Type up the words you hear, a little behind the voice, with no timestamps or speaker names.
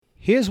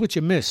Here's what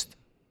you missed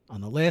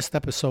on the last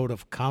episode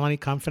of Colony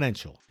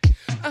Confidential.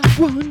 I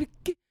wanna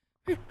get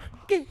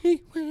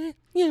with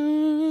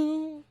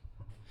you,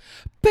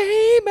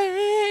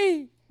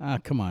 baby. Ah,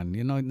 come on.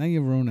 You know, now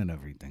you're ruining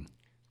everything.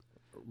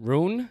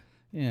 Rune?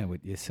 Yeah,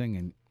 with your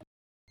singing.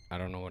 I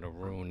don't know what a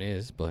rune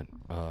is, but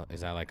is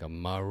that like a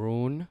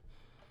maroon?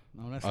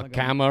 No, that's A like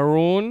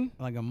Cameroon?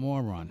 like a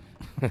moron.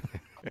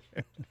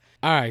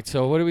 All right,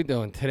 so what are we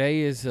doing? Today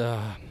is,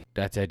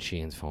 that's Ed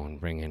Sheeran's phone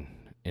ringing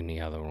in the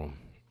other room.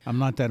 I'm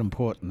not that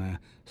important there,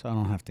 so I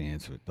don't have to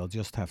answer it. They'll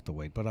just have to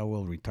wait, but I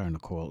will return the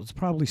call. It's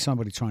probably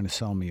somebody trying to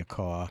sell me a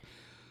car.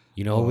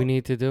 You know what we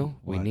need to do?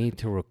 We What? need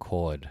to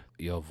record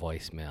your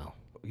voicemail.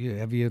 Yeah,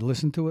 have you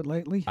listened to it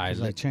lately?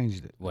 'Cause I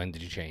changed it When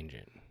did you change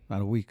it?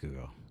 about a week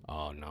ago.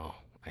 Oh, no,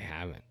 I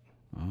haven't.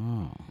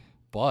 Oh,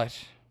 But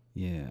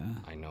yeah.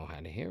 I know how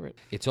to hear it.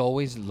 It's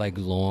always like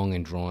long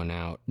and drawn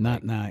out.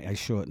 Not now. I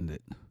shortened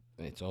it.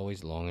 It's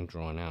always long and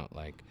drawn out,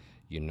 like,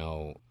 you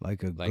know,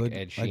 Like a like good,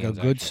 Ed like a Sheeran's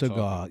good actual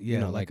cigar. talking. Yeah, You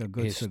know, like a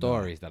good his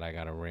cigar. stories that I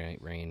gotta rein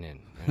in. You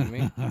know what I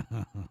mean?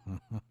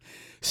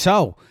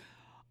 So,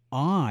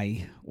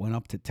 I went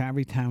up to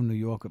Tarrytown, New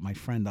York with my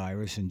friend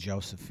Iris and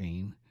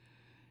Josephine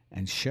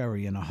and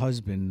Sherry and her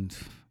husband.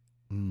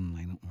 I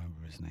don't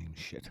remember his name.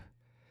 Shit.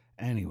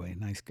 Anyway,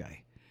 nice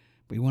guy.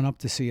 We went up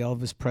to see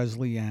Elvis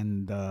Presley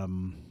and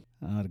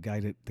the guy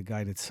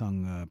that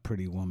sung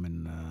 "Pretty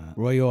Woman,"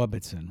 Roy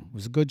Orbison. It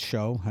was a good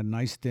show. Had a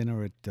nice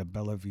dinner at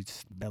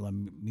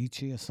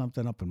Bellamici or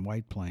something up in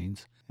White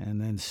Plains.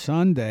 And then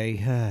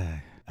Sunday,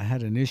 I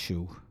had an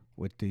issue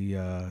with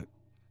the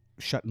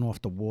shutting off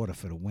the water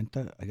for the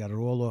winter. I got it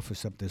all off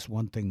except this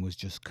one thing was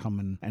just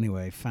coming.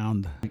 Anyway, I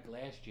found... Like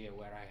last year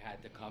where I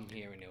had to come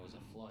here and there was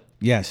a flood.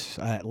 Yes.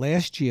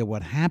 Last year,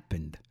 what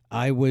happened,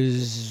 I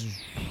was...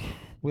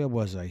 Where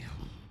was I?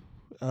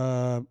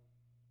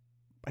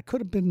 I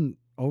could have been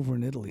over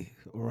in Italy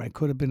or I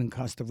could have been in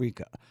Costa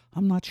Rica.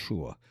 I'm not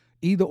sure.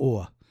 Either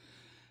or.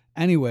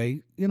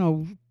 Anyway, you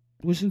know,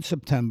 it was in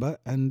September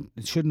and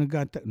it shouldn't have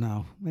got that...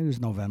 No, maybe it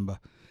was November.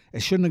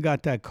 It shouldn't have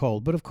got that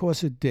cold, but of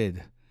course it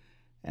did.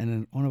 And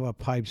then one of our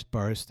pipes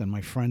burst, and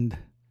my friend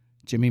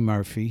Jimmy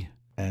Murphy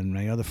and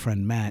my other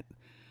friend Matt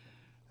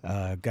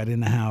got in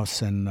the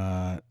house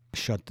and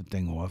shut the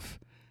thing off.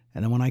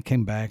 And then when I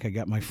came back, I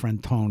got my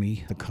friend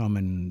Tony to come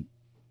and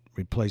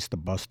replace the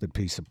busted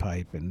piece of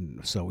pipe. And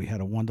so we had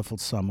a wonderful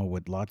summer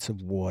with lots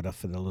of water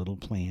for the little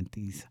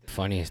planties.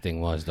 Funniest thing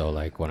was, though,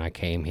 like when I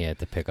came here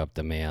to pick up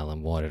the mail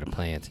and water the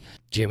plants,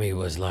 Jimmy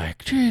was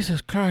like,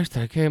 Jesus Christ,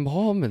 I came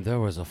home and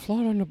there was a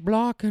flood on the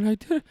block and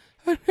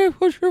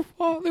it was your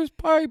father's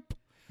pipe.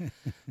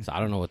 So I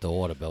don't know what the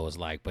water bill was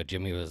like, but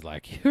Jimmy was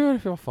like, your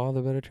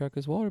father better check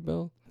his water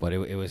bill. But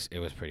it was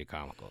pretty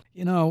comical.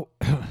 You know,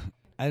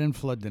 I didn't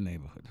flood the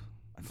neighborhood.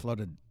 I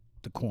flooded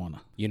the corner.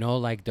 You know,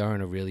 like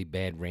during a really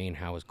bad rain,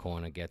 how his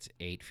corner gets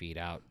 8 feet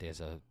out, there's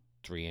a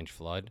 3-inch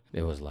flood?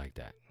 It was like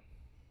that.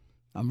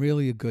 I'm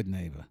really a good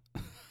neighbor.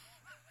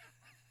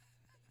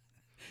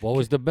 What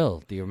was the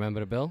bill? Do you remember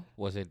the bill?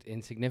 Was it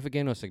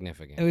insignificant or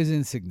significant? It was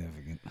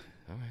insignificant.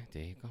 All right,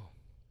 there you go.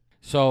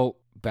 So,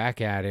 back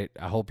at it.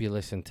 I hope you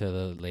listened to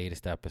the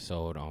latest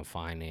episode on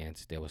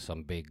finance. There was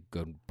some big,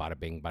 good bada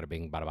bing,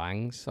 bada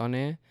bangs on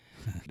there.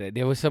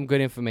 There was some good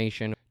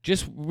information.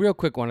 Just real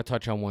quick, want to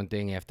touch on one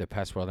thing after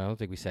Pest World. I don't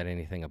think we said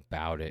anything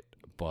about it,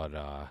 but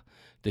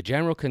the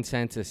general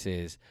consensus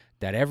is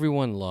that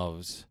everyone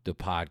loves the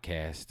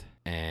podcast,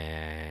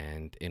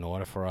 and in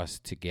order for us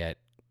to get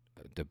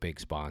the big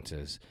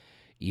sponsors,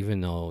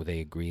 even though they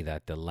agree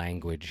that the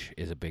language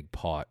is a big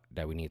part,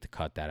 that we need to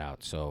cut that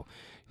out. So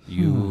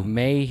you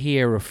may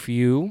hear a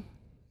few.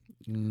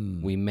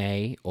 We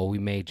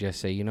may just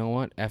say, you know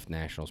what? F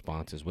national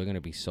sponsors. We're going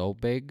to be so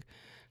big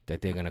that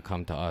they're going to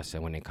come to us.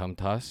 And when they come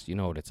to us, you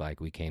know what it's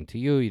like. We came to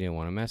you. You didn't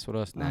want to mess with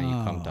us. Now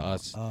you come to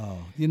us. Oh,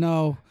 you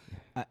know,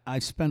 I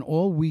spent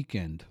all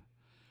weekend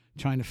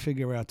trying to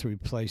figure out to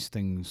replace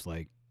things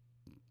like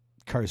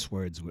curse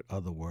words with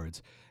other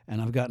words. And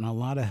I've gotten a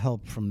lot of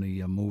help from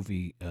the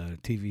movie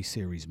TV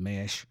series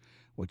MASH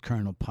with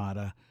Colonel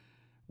Potter,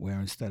 where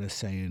instead of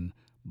saying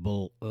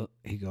bull,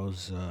 he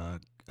goes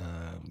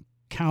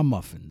cow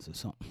muffins or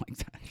something like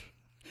that.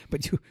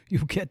 But you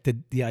get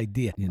the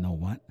idea. You know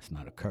what? It's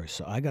not a curse.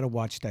 So I got to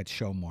watch that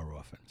show more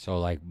often. So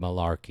like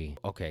malarkey.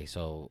 Okay,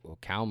 so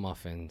cow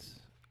muffins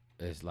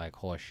is like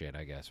horse shit,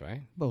 I guess,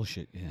 right?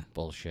 Bullshit, yeah.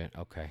 Bullshit,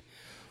 okay.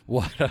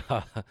 What?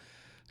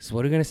 So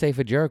what are you going to say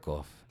for jerk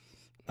off?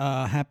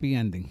 Happy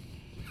ending.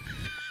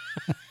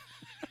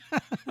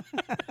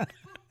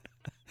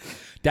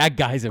 That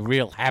guy's a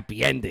real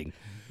happy ending.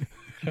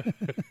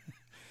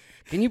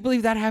 Can you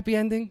believe that happy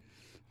ending?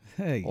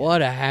 Hey.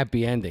 What a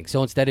happy ending.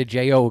 So instead of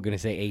J-O, we're going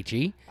to say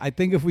H-E? I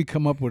think if we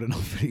come up with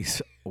enough of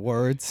these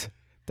words,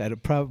 that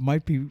it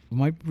probably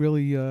might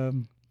really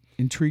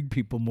intrigue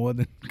people more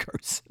than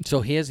curse.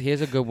 So here's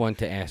a good one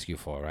to ask you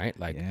for, right?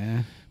 Like,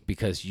 Yeah.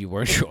 because you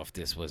weren't sure if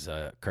this was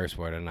a curse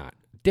word or not.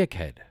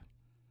 Dickhead.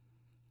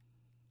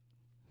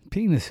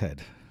 Penis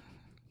head.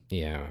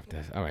 Yeah,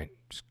 all right.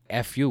 Just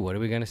F you. What are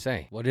we going to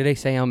say? What do they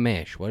say on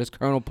MASH? What does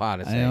Colonel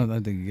Potter say? I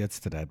don't think he gets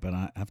to that, but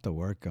I have to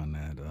work on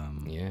that.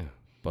 Yeah.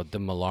 But the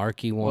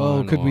malarkey one.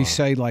 Well, could we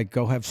say, like,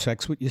 go have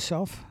sex with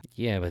yourself?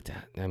 Yeah, but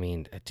I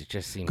mean, it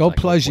just seems Go like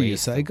a pleasure waste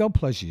yourself. of- Go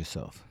pleasure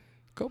yourself.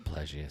 Go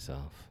pleasure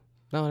yourself.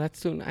 No, that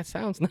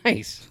sounds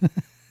nice.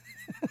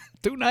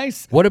 Too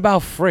nice. What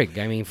about frig?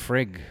 I mean,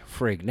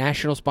 frig.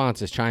 National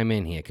sponsors, chime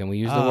in here. Can we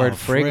use the Oh, word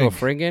frig or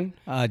frig.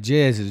 friggin'?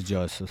 Jesus,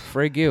 Joseph.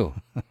 Frig you.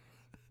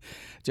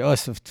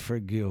 Joseph,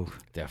 frig you.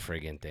 That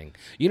friggin' thing.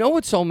 You know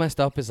what's so messed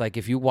up is, like,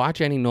 if you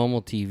watch any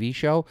normal TV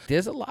show,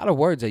 there's a lot of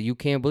words that you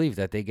can't believe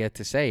that they get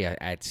to say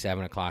at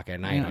 7 o'clock at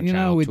night on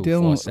Channel we're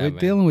 247.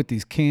 dealing with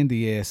these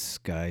candy ass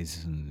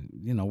guys, and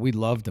we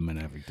love them and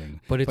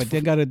everything. But it's they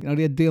got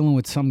they're dealing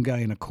with some guy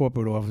in a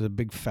corporate office, a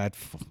big fat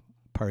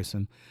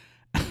person.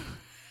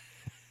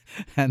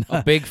 And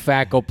A big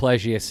fat go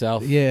pleasure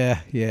yourself.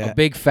 yeah, A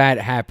big fat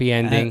happy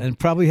ending. and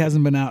probably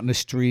hasn't been out in the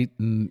street,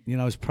 and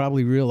is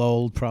probably real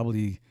old,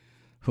 probably,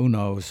 who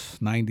knows,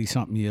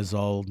 90-something years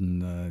old,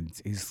 and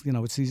he's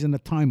he's in a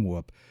time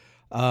warp.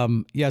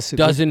 Yes,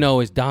 Doesn't know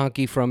his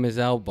donkey from his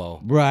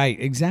elbow. right,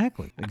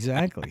 exactly.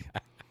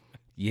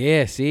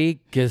 Yeah, see?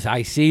 Because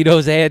I see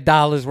those ad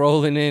dollars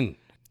rolling in.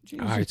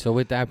 All right, so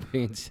with that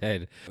being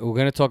said, we're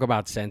going to talk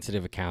about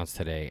sensitive accounts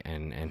today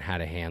and how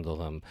to handle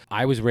them.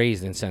 I was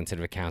raised in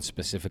sensitive accounts,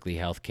 specifically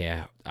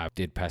healthcare. I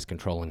did pest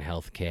control in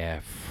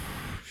healthcare,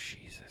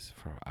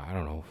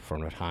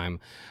 from the time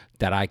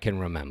that I can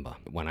remember.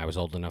 When I was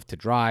old enough to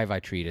drive, I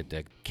treated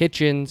the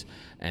kitchens,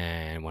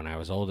 and when I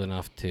was old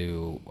enough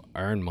to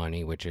earn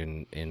money, which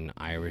in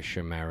Irish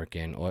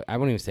American, or I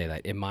won't even say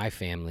that, in my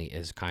family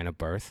is kind of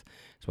birth.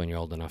 It's when you're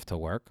old enough to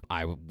work.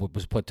 I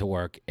was put to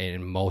work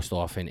most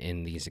often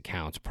in these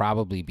accounts,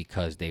 probably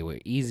because they were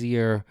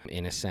easier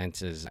in a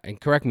sense, and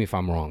correct me if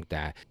I'm wrong,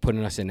 that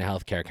putting us in the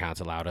healthcare accounts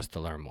allowed us to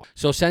learn more.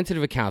 So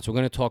sensitive accounts, we're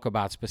going to talk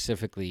about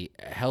specifically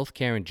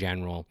healthcare in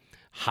general,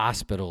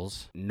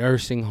 hospitals,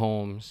 nursing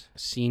homes,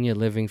 senior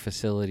living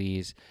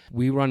facilities.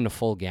 We run the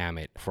full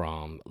gamut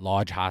from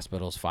large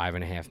hospitals,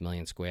 5.5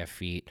 million square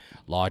feet,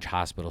 large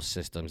hospital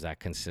systems that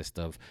consist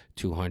of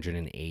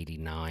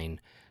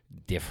 289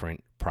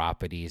 different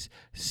properties,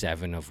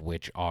 7 of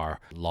which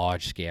are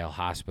large-scale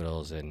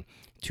hospitals, and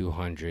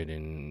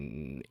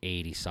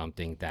 280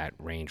 something that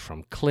range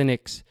from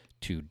clinics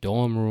to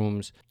dorm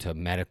rooms to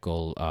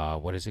medical.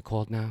 What is it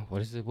called now?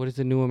 What is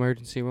the new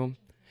emergency room?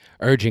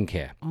 Urgent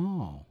care.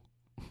 Oh,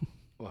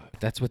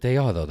 That's what they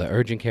are, though. The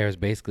urgent care is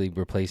basically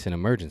replacing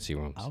emergency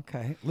rooms.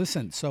 okay.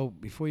 Listen, so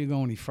before you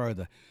go any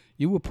further,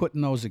 you were putting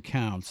those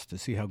accounts to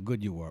see how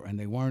good you were, and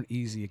they weren't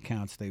easy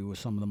accounts. They were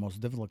some of the most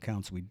difficult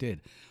accounts we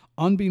did.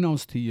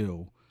 Unbeknownst to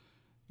you,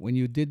 when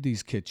you did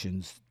these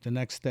kitchens, the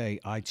next day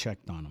I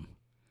checked on them,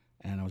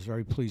 and I was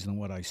very pleased in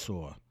what I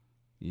saw.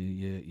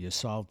 You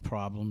solved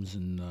problems,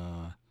 and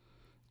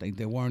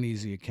they weren't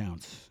easy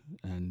accounts,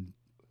 and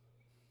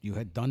you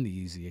had done the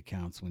easy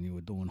accounts when you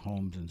were doing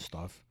homes and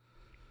stuff,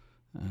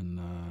 and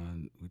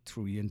we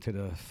threw you into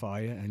the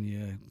fire, and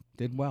you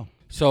did well.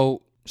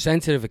 So,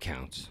 sensitive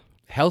accounts.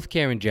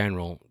 Healthcare in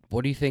general,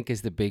 what do you think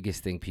is the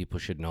biggest thing people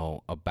should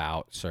know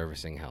about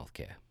servicing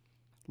healthcare?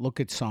 Look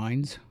at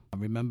signs.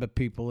 Remember,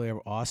 people there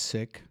are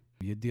sick.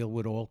 You deal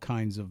with all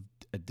kinds of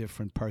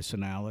different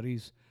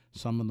personalities.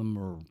 Some of them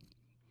are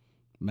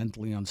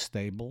mentally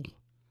unstable.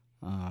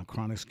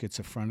 Chronic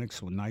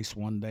schizophrenics were nice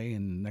one day,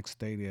 and the next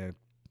day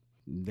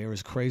they're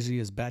as crazy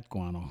as bat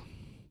guano.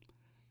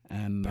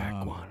 And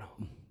Bat guano.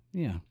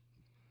 Yeah.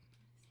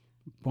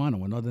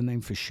 Guano, another name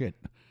for shit.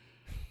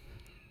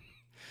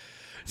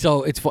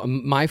 So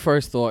my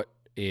first thought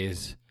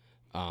is,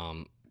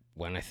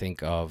 when I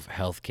think of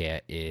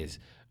healthcare, is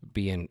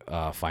being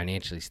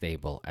financially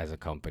stable as a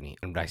company.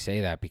 And I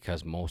say that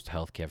because most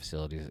healthcare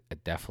facilities,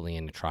 definitely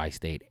in the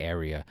tri-state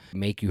area,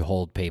 make you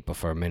hold paper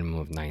for a minimum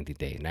of 90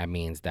 days. And that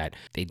means that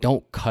they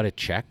don't cut a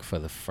check for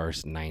the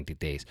first 90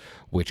 days,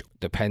 which,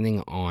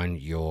 depending on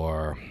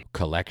your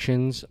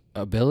collections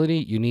ability,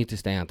 you need to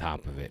stay on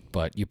top of it.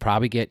 But you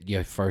probably get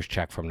your first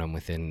check from them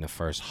within the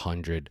first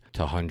 100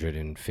 to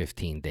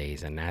 115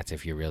 days, and that's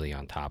if you're really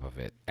on top of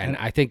it. And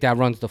I think that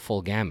runs the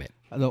full gamut.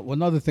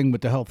 Another thing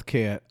with the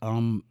healthcare,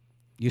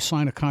 you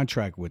sign a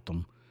contract with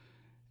them,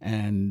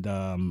 and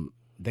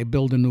they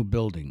build a new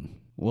building.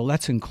 Well,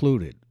 that's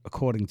included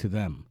according to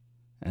them,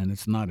 and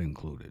it's not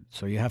included.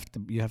 So you have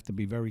to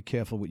be very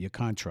careful with your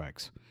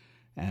contracts,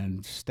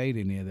 and state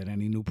in there that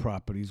any new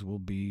properties will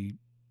be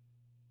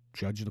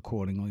judged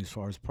accordingly as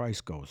far as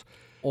price goes.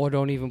 Or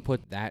don't even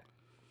put that,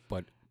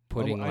 but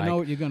putting I know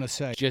what you're gonna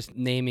say. just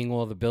naming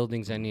all the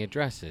buildings and the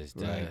addresses.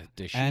 Right.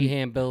 The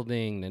Sheehan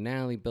building, the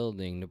Nally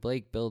building, the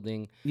Blake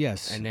building.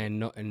 Yes, And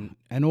then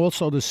and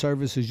also the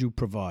services you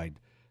provide,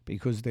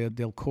 because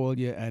they'll call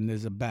you and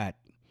there's a bat.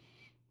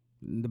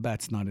 The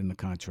bat's not in the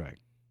contract,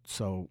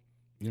 so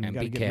you And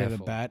got to be get rid of the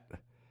careful. bat.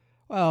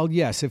 Well,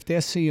 yes, if they're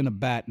seeing a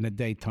bat in the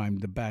daytime,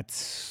 the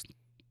bats,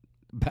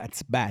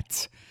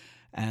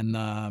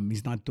 and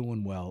he's not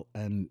doing well.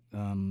 And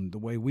the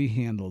way we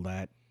handle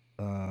that,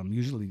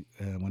 usually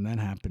when that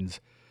happens,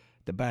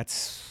 The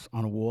bat's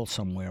on a wall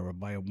somewhere or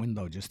by a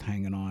window just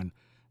hanging on.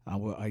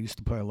 I used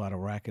to play a lot of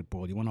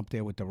racquetball. You went up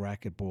there with the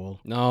racquetball.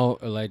 No,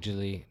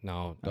 allegedly.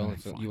 No, don't right,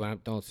 listen, fine. you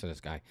went don't listen to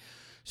this guy.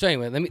 So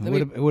anyway, let me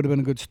It would have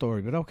been a good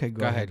story, but okay,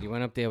 go ahead. You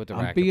went up there with the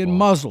I'm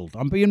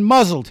racquetball. being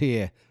muzzled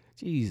here.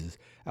 Jesus.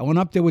 I went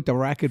up there with the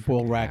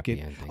racquetball racket.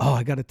 happy ending. Oh,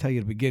 I got to tell you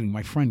at the beginning.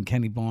 My friend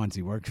Kenny Barnes,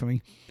 he worked for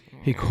me.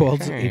 He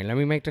called. Hey, let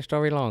me make the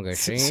story longer.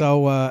 See?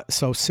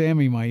 So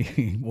Sammy, my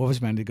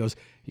office manager, goes,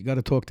 "You got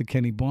to talk to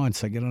Kenny Barnes."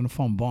 So I get on the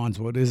phone. Barnes,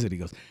 what is it? He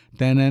goes,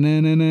 I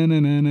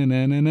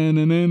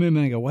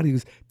go, what? He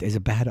goes, "There's a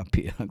bat up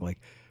here." I'm like,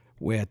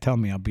 "Where? Tell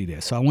me, I'll be there."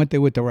 So I went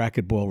there with the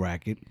racquetball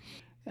racket,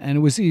 and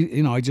it was,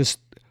 I just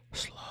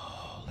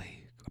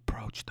slowly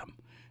approached him,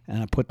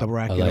 and I put the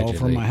racket over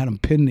Allegedly. him. I had him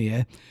pinned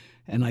there,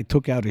 and I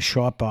took out a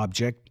sharp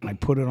object, and I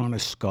put it on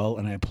his skull,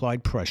 and I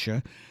applied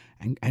pressure,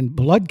 and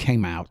blood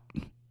came out.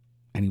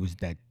 And he was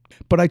dead.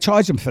 But I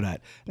charged him for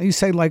that. And you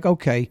say, like,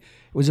 okay, it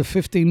was a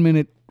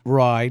 15-minute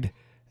ride.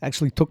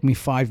 Actually took me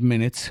 5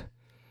 minutes.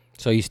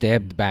 So you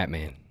stabbed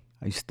Batman.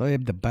 I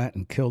stabbed the bat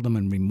and killed him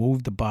and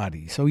removed the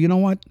body. So you know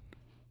what?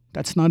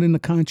 That's not in the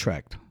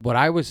contract. What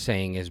I was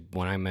saying is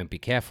when I meant be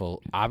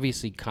careful,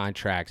 obviously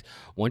contracts,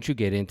 once you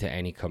get into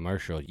any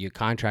commercial, your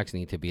contracts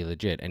need to be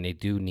legit and they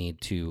do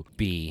need to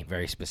be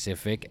very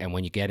specific. And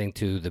when you get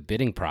into the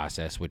bidding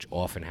process, which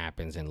often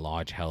happens in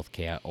large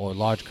healthcare or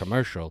large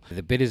commercial,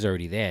 the bid is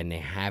already there and they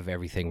have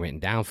everything written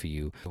down for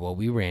you. What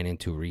we ran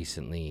into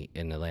recently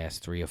in the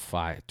last 3 to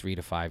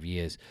 5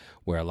 years,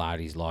 where a lot of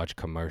these large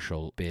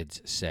commercial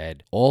bids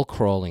said all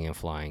crawling and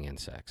flying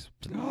insects.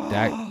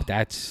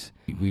 That's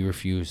we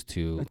refused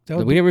to.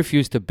 We didn't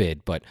refuse to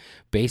bid, but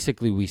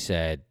basically we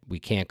said we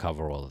can't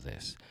cover all of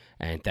this.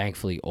 And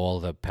thankfully, all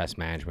the pest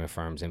management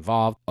firms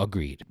involved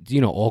agreed.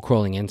 All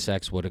crawling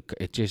insects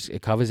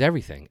it covers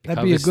everything. It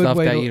That'd be a covers good stuff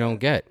way that to- you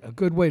don't get. A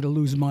good way to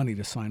lose money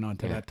to sign on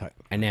to that type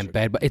of And then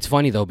contract. but it's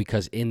funny though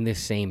because in this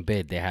same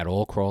bid they had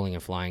all crawling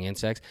and flying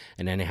insects,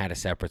 and then they had a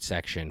separate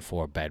section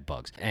for bed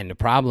bugs. And the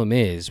problem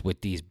is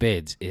with these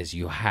bids is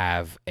you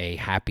have a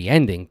happy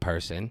ending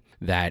person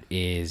that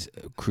is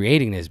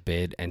creating this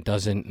bid and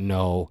doesn't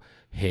know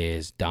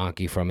his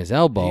donkey from his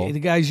elbow. The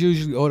guy's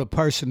usually, or the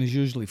person is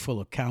usually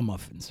full of cow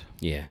muffins.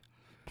 Yeah.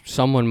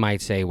 Someone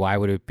might say, why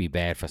would it be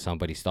bad for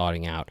somebody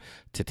starting out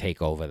to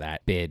take over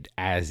that bid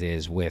as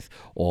is with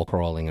all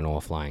crawling and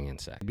all flying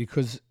insects?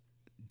 Because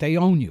they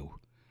own you.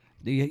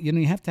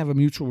 You have to have a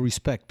mutual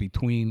respect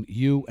between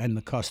you and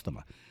the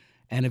customer.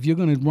 And if you're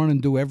going to run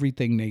and do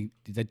everything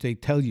that they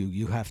tell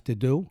you have to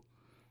do,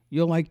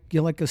 you're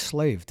like a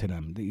slave to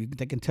them.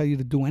 They can tell you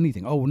to do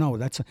anything. Oh no,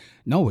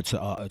 it's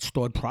a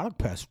stored product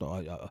pest,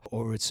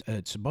 or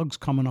it's bugs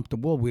coming up the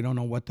wall. We don't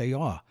know what they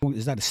are.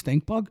 Is that a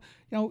stink bug?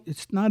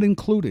 It's not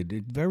included.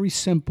 It's very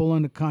simple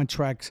in the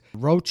contracts.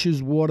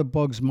 Roaches, water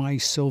bugs,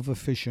 mice,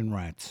 silverfish, and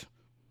rats.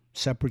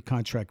 Separate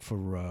contract for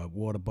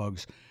water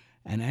bugs,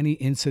 and any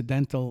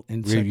incidental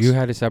insects. You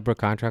had a separate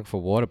contract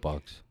for water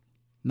bugs.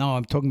 No,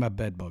 I'm talking about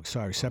bed bugs.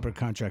 Sorry, separate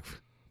contract.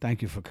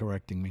 Thank you for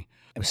correcting me.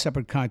 A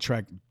separate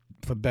contract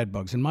for bed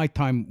bugs. In my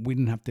time, we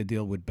didn't have to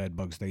deal with bed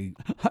bugs.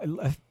 I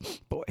left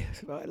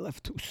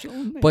too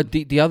soon. Man. But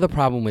the other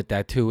problem with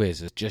that too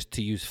is just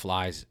to use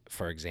flies,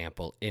 for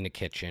example, in a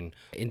kitchen,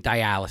 in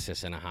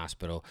dialysis in a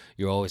hospital,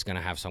 you're always going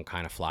to have some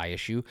kind of fly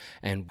issue.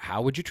 And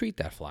how would you treat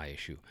that fly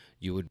issue?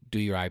 You would do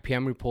your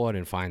IPM report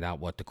and find out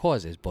what the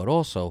cause is, but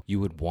also you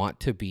would want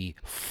to be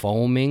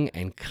foaming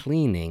and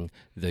cleaning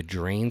the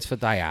drains for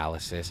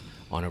dialysis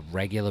on a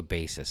regular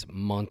basis,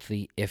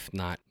 monthly, if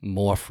not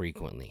more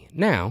frequently.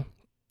 Now,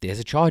 there's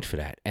a charge for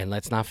that. And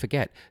let's not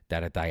forget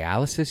that a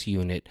dialysis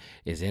unit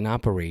is in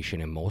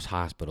operation in most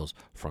hospitals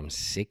from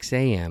 6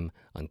 a.m.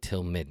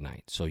 until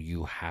midnight. So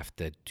you have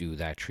to do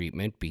that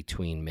treatment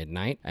between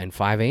midnight and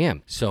 5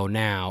 a.m. So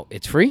now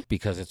it's free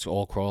because it's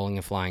all crawling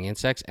and flying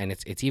insects, and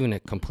it's even a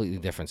completely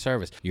different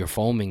service. You're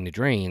foaming the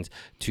drains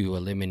to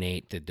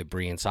eliminate the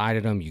debris inside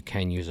of them. You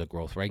can use a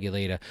growth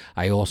regulator.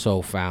 I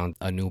also found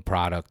a new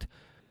product.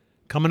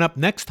 Coming up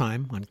next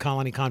time on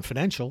Colony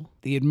Confidential,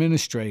 The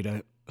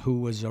administrator,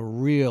 who was a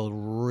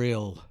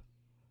real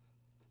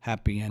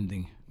happy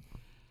ending.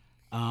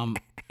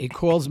 He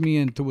calls me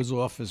into his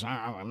office.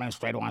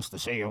 Administrator wants to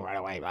see you right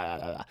away. Blah,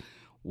 blah, blah.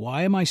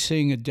 Why am I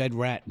seeing a dead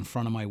rat in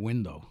front of my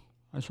window?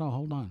 I said,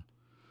 hold on.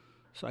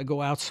 So I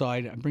go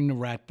outside. I bring the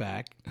rat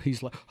back.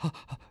 He's like,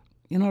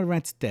 the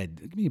rat's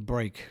dead. Give me a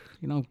break.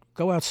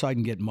 Go outside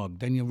and get mugged.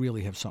 Then you'll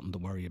really have something to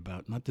worry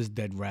about, not this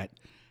dead rat.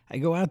 I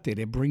go out there.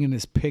 They're bringing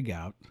this pig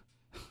out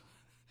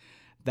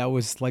that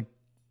was like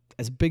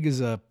as big as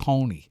a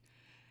pony.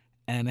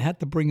 And I had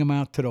to bring him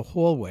out to the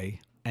hallway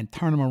and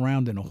turn him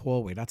around in the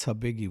hallway. That's how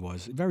big he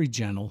was. Very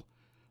gentle.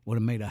 Would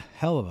have made a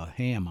hell of a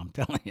ham, I'm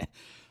telling you.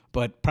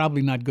 But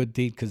probably not good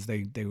to eat because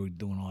they were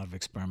doing a lot of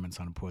experiments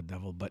on a poor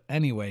devil. But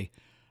anyway,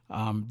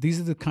 these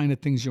are the kind of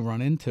things you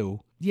run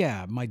into.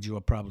 Yeah, my jaw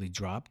probably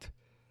dropped.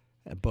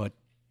 But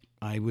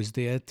I was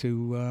there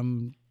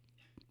to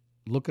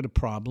look at a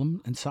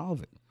problem and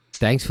solve it.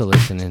 Thanks for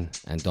listening,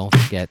 and don't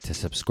forget to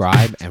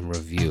subscribe and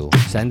review.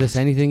 Send us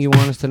anything you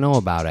want us to know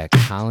about at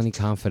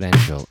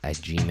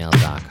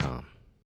colonyconfidential@gmail.com.